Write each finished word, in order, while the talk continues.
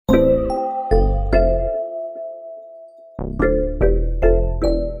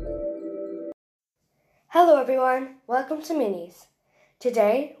everyone, welcome to Minis.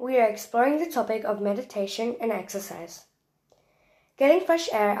 Today we are exploring the topic of meditation and exercise. Getting fresh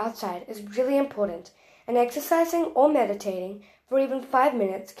air outside is really important, and exercising or meditating for even 5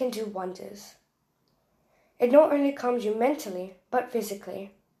 minutes can do wonders. It not only calms you mentally, but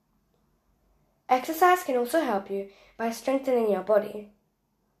physically. Exercise can also help you by strengthening your body.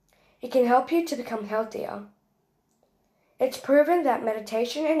 It can help you to become healthier. It's proven that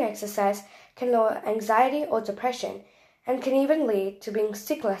meditation and exercise can lower anxiety or depression and can even lead to being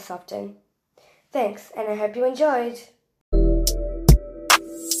sick less often. Thanks, and I hope you enjoyed.